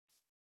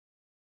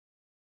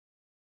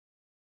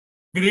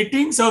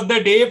Greetings of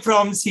the day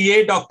from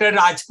CA Dr.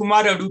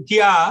 Rajkumar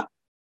Adukia.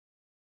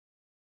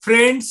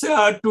 Friends,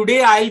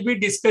 today I'll be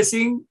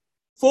discussing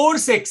 4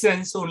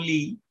 sections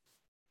only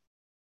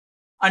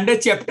under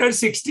Chapter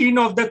 16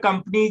 of the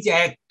Companies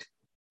Act.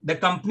 The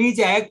Companies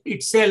Act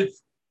itself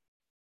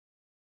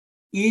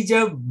is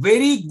a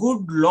very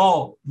good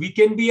law. We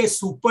can be a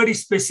super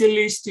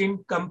specialist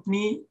in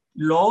company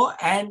law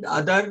and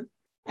other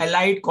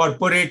allied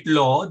corporate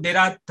law. There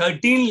are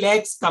 13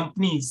 lakhs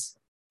companies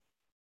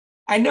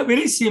and a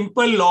very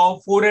simple law,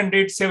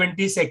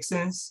 470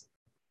 sections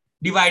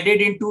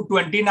divided into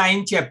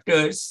 29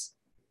 chapters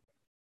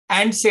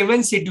and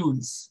 7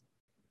 schedules.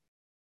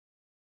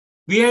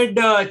 We had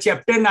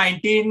chapter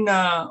 19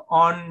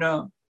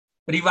 on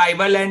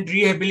revival and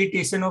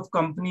rehabilitation of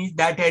companies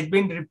that has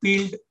been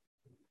repealed,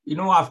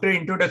 after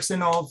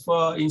introduction of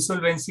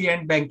insolvency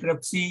and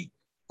bankruptcy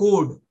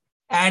code.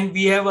 And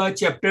we have a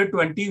chapter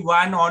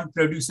 21 on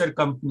producer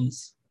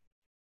companies.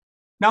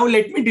 Now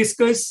let me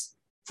discuss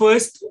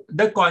first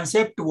the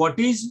concept, what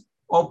is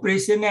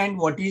operation and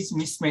what is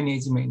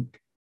mismanagement.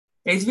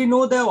 As we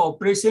know, the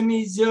operation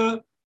is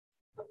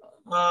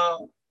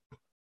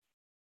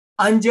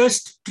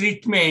unjust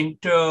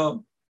treatment.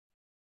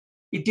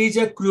 It is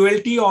a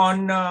cruelty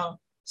on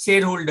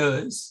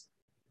shareholders.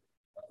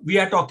 We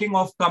are talking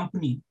of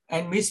company,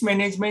 and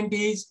mismanagement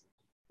is,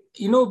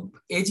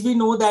 as we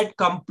know that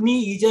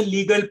company is a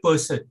legal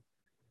person.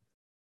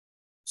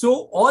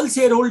 So all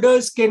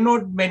shareholders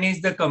cannot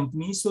manage the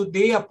company. So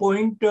they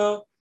appoint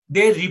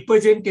their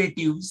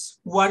representatives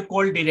who are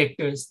called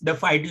directors, the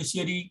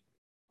fiduciary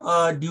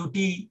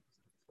duty.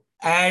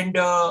 And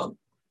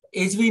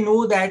as we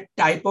know that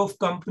type of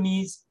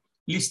companies,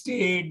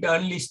 listed,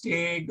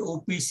 unlisted,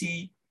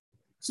 OPC.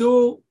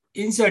 So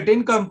in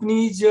certain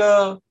companies,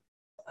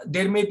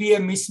 there may be a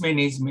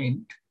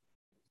mismanagement.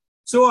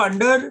 So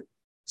under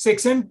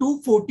section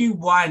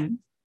 241,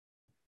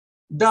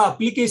 the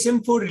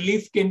application for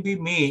relief can be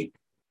made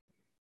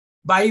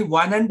by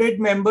 100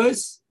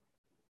 members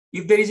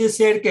if there is a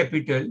share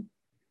capital,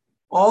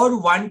 or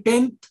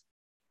 1/10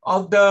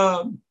 of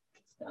the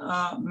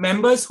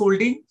members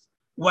holding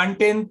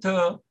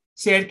 1/10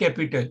 share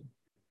capital.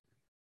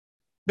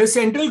 The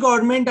central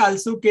government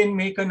also can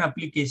make an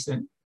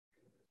application.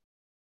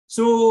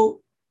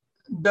 So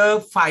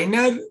the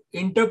final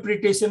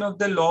interpretation of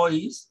the law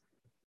is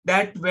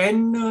that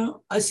when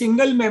a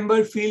single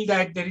member feels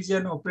that there is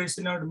an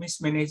operational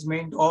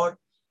mismanagement, or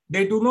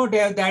they do not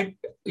have that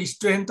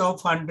strength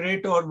of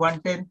 100 or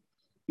 1/10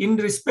 in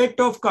respect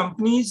of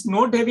companies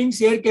not having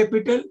share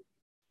capital,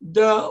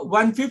 the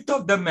 1/5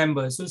 of the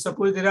members. So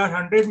suppose there are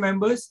 100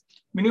 members,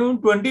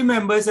 minimum 20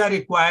 members are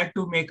required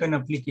to make an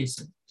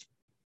application.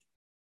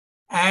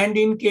 And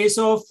in case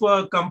of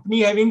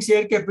company having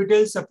share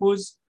capital,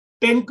 suppose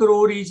 10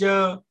 crore is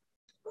a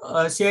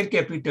share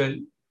capital,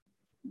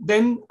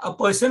 then a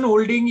person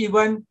holding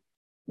even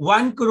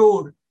 1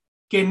 crore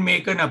can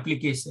make an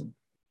application.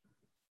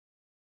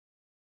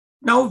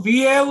 Now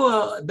we have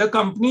the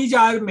companies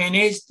are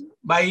managed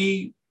by,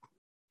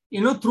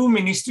 through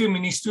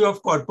Ministry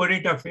of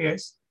Corporate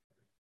Affairs,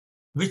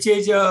 which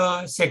is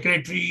a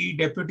secretary,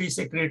 deputy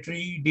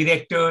secretary,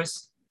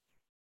 directors,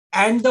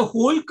 and the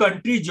whole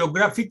country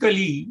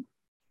geographically,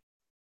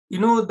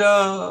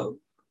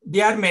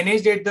 they are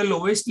managed at the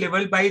lowest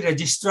level by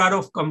registrar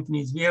of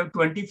companies. We have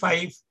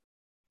 25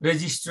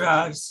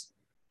 registrars,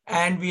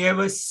 and we have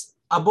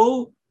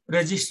above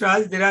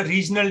registrars, there are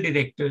regional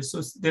directors.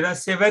 So there are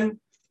 7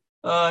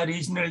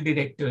 regional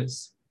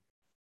directors.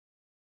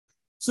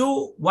 So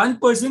one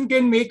person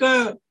can make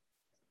a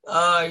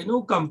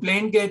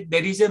complaint that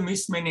there is a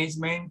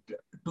mismanagement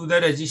to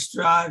the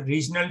registrar,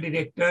 regional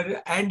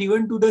director, and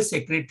even to the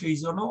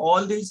secretaries.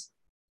 All these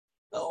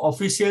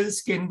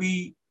officials can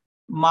be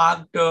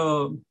marked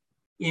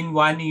in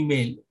one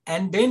email,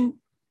 and then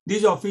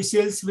these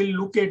officials will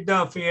look at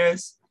the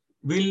affairs.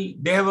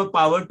 They have a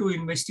power to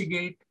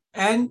investigate,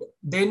 and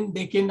then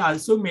they can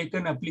also make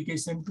an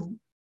application to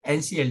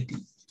NCLT.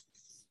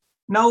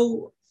 Now,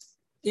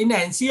 in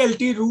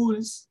NCLT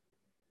rules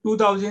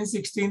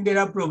 2016, there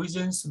are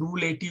provisions,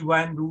 Rule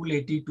 81, Rule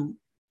 82.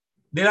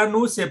 There are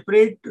no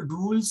separate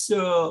rules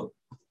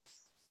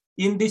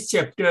in this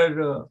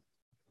chapter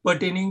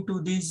pertaining to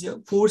these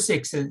 4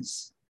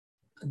 sections.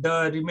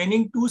 The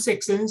remaining 2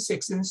 sections,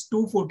 sections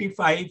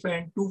 245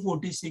 and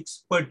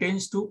 246,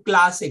 pertains to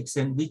class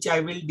action, which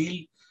I will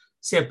deal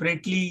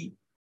separately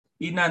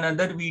in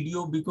another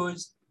video,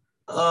 because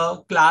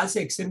class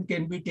action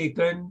can be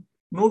taken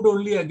not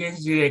only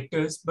against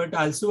directors, but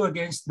also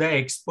against the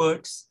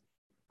experts,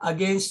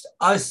 against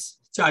us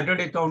chartered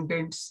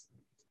accountants.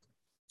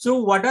 So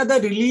what are the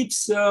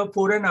reliefs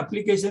for an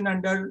application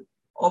under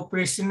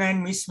operation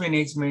and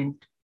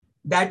mismanagement?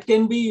 That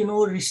can be,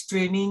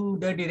 restraining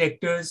the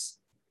directors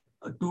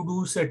to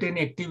do certain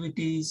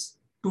activities,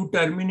 to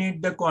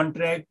terminate the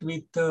contract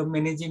with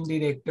managing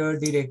director,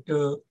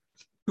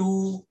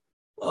 to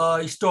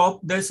stop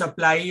the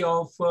supply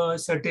of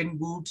certain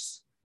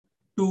goods,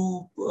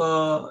 to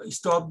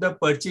stop the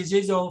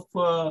purchases of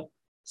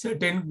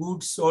certain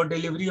goods or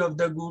delivery of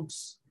the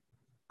goods,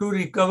 to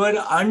recover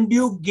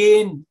undue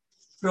gain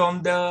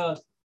from the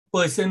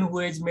person who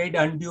has made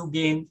undue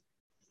gain.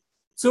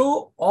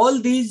 So all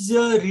these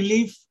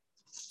relief,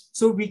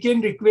 so we can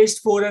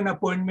request for an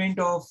appointment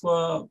of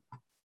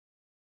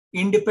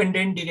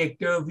independent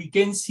director. We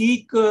can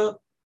seek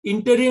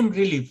interim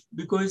relief,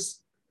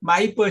 because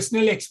my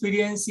personal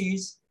experience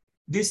is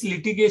this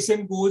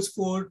litigation goes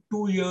for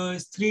 2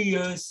 years, 3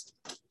 years.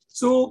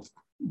 So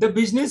the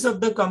business of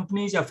the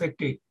company is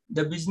affected.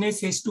 The business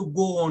has to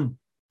go on.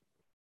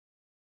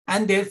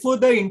 And therefore,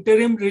 the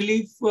interim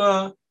relief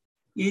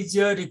is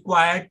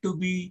required to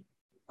be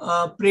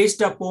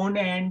pressed upon,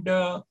 and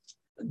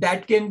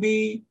that can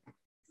be,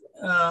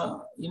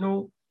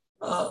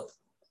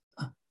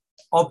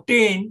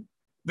 obtained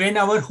when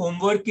our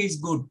homework is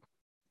good,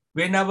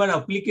 when our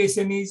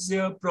application is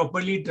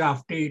properly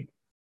drafted,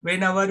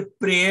 when our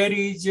prayer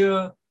is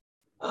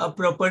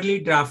properly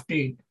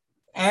drafted,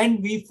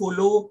 and we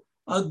follow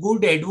a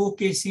good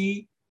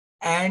advocacy,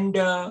 and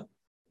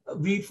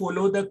we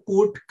follow the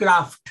court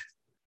craft.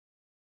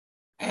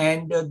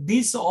 And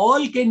this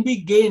all can be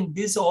gained,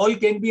 this all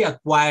can be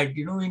acquired.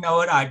 In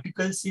our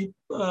articleship,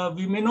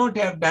 we may not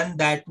have done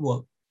that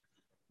work.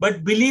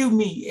 But believe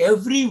me,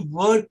 every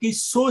work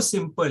is so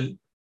simple.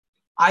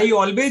 I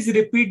always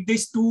repeat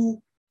these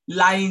 2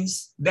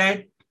 lines,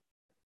 that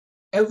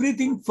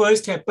everything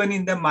first happens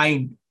in the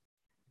mind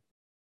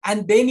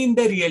and then in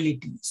the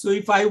reality. So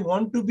if I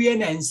want to be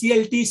an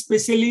NCLT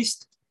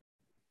specialist,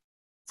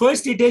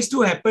 first it has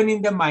to happen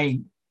in the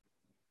mind.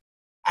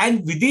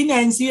 And within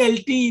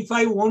NCLT, if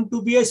I want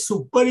to be a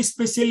super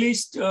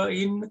specialist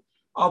in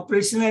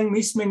operation and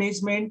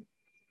mismanagement,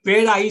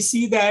 where I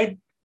see that,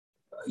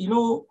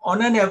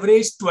 on an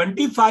average,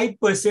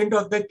 25%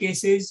 of the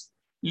cases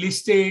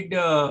listed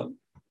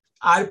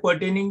are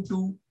pertaining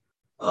to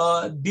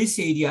this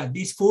area,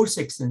 these 4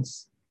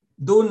 sections.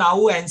 Though now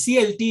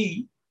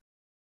NCLT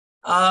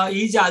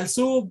is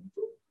also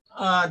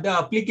the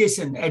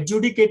application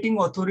adjudicating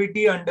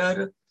authority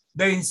under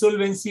the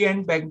Insolvency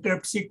and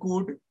Bankruptcy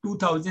Code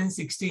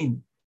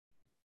 2016.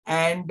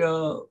 And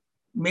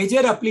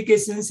major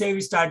applications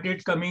have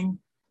started coming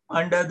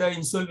under the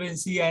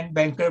Insolvency and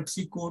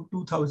Bankruptcy Code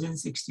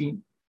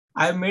 2016.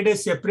 I have made a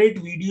separate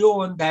video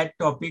on that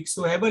topic,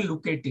 so have a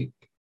look at it.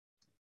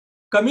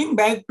 Coming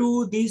back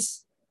to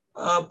this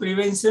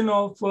prevention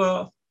of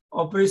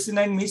operation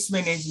and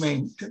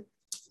mismanagement,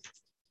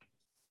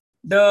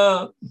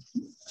 the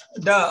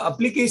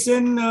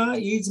application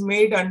is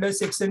made under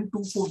section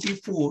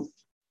 244,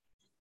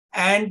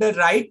 and the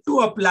right to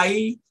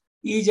apply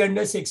is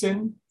under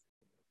section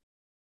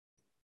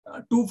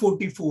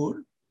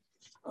 244.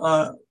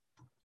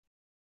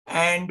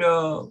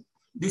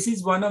 This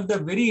is one of the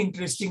very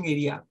interesting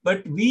area.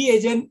 But we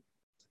as an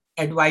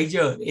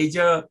advisor, as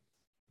a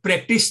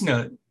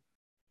practitioner,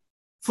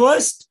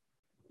 first,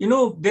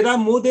 there are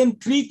more than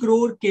 3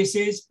 crore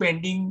cases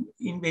pending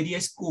in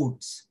various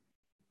courts.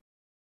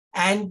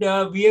 And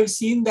we have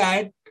seen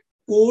that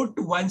court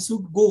one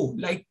should go,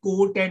 like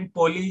court and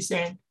police,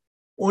 and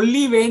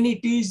only when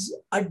it is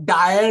a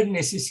dire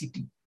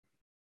necessity.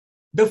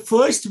 The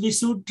first, we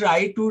should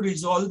try to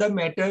resolve the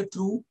matter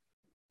through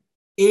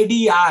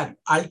ADR,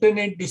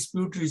 alternate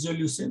dispute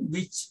resolution,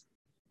 which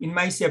in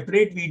my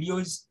separate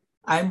videos,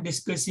 I am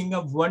discussing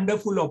a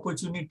wonderful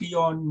opportunity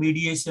on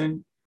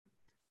mediation,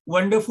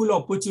 wonderful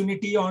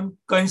opportunity on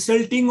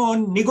consulting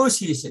on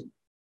negotiation,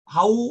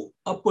 how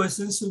a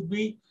person should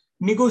be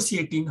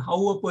negotiating,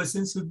 how a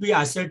person should be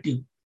assertive.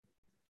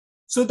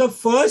 So the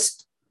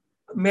first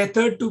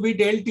method to be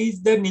dealt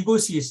is the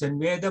negotiation,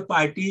 where the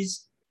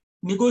parties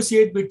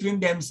negotiate between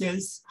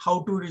themselves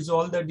how to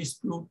resolve the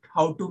dispute,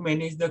 how to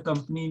manage the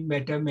company in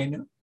better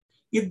manner.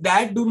 If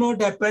that do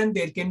not happen,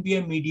 there can be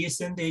a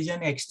mediation. There is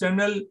an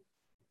external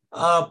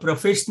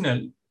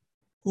professional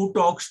who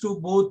talks to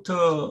both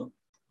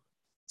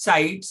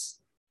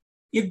sides.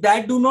 If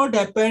that do not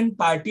happen,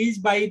 parties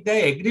by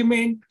the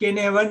agreement can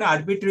have an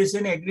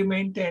arbitration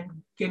agreement and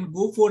can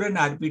go for an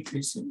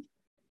arbitration.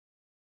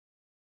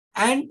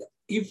 And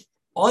if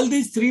all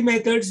these 3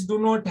 methods do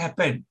not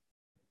happen,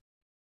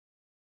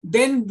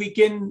 then we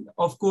can,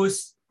 of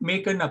course,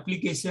 make an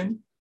application.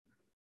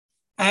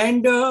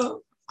 And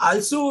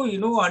also,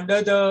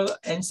 under the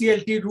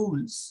NCLT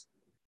rules,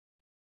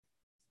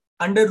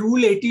 under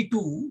Rule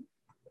 82,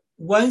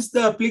 once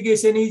the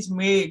application is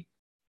made,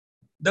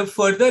 the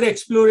further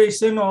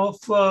exploration of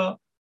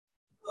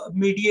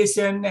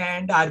mediation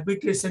and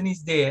arbitration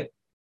is there,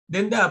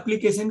 then the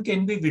application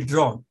can be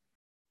withdrawn.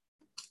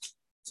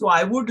 So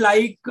I would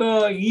like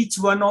each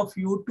one of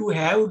you to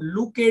have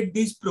look at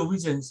these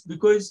provisions,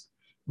 because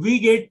we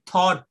get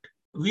thought,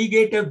 we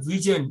get a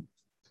vision,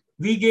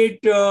 we get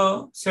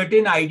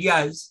certain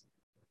ideas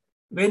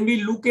when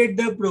we look at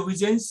the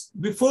provisions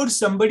before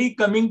somebody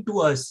coming to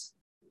us.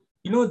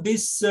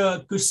 This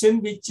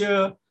question which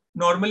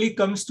normally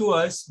comes to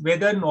us,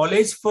 whether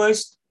knowledge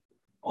first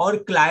or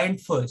client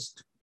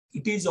first.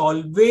 It is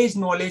always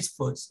knowledge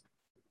first,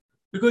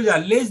 because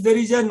unless there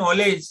is a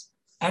knowledge,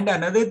 and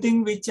another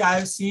thing which I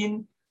have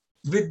seen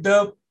with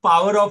the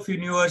power of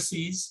universe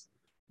is,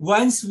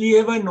 once we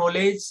have a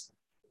knowledge,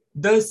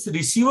 the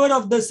receiver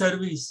of the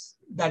service,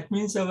 that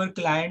means our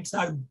clients,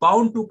 are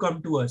bound to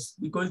come to us,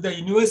 because the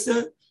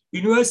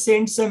universe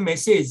sends a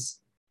message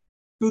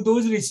to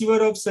those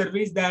receiver of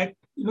service that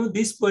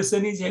this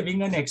person is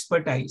having an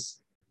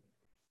expertise.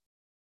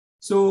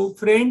 So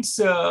friends,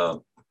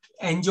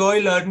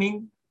 enjoy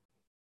learning,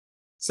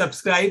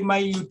 subscribe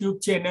my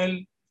YouTube channel,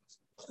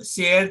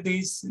 share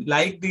this,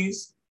 like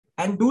this,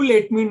 and do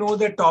let me know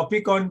the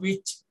topic on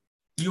which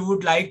you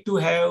would like to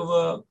have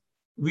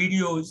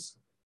videos.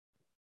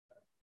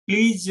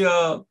 Please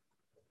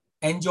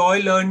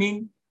enjoy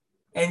learning,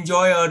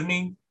 enjoy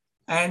earning,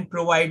 and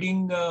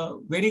providing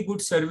very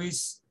good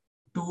service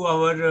to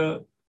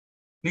our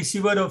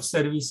receiver of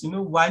service.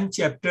 One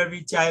chapter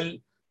which I'll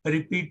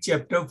repeat,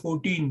 chapter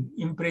 14,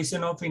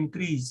 Impression of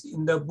Increase,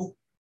 in the book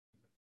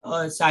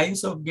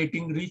Science of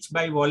Getting Rich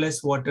by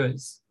Wallace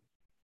Waters.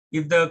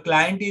 If the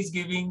client is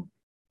giving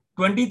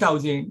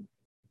 20,000,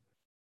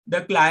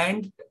 the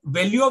client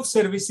value of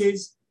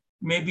services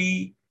may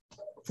be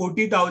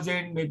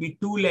 40,000, maybe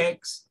 2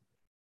 lakhs.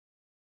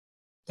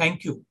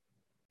 Thank you.